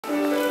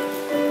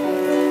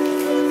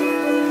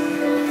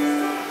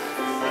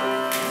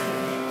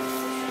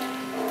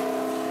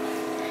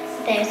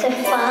There's a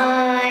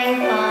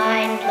fine,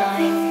 fine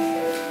line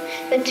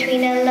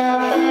between a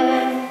lover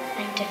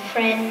and a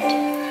friend.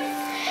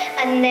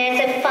 And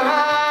there's a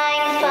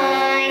fine,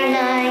 fine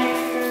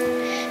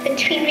line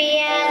between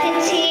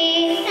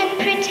reality and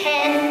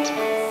pretend.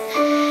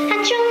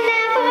 And you'll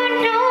never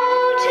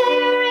know till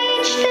you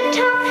reach the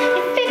top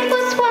if it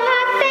was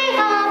worth the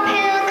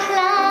uphill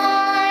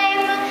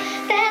climb.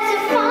 There's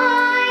a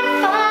fine,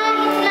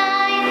 fine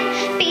line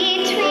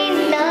between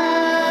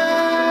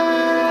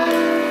love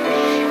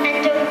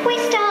and a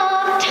waste of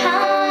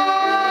time.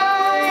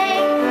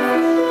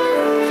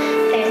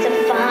 There's a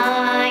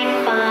fine,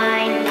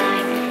 fine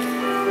line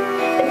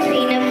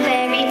between a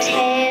fairy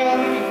tale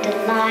and a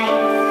lie.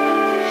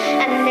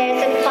 And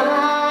there's a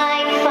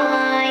fine,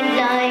 fine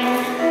line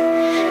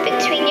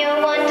between your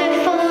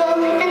wonderful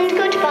and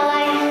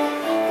goodbye.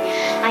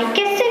 I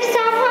guess if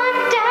someone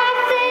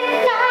doesn't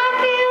love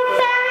you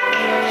back,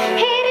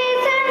 it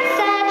isn't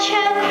such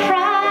a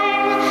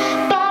crime.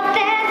 But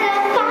there's a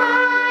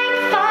fine,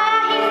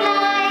 fine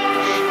line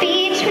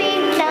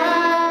between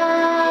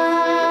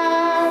love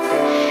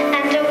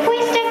and a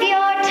waste of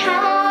your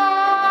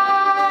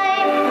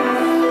time.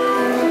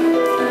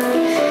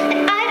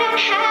 And I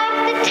don't have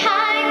the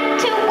time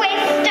to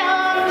waste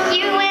on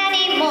you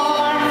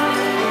anymore.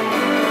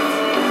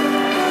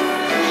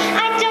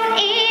 I don't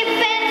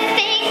even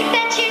think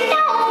that you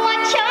know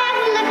what you're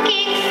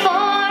looking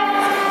for.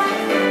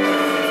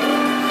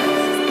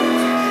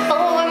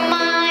 For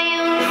my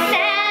own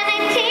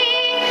sanity,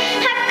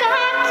 I've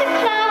got to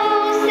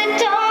close the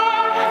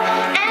door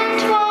and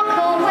walk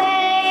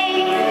away.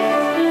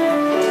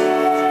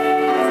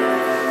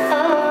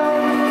 Oh,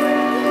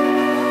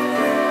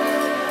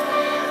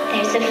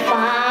 there's a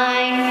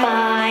fine,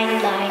 fine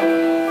line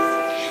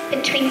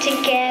between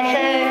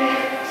together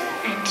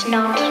and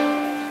not.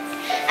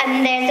 And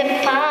there's a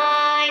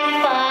fine,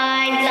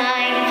 fine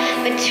line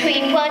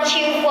between what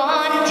you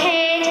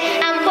wanted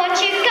and what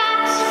you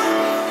got.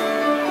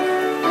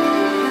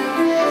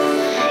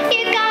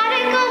 You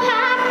gotta go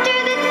after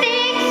the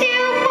things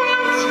you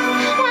want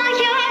while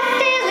you're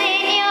still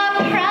in your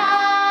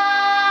prime.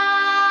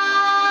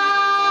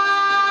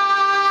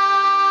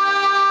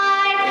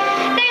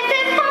 There's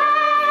a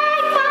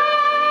fine,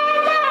 fine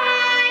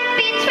line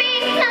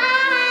between love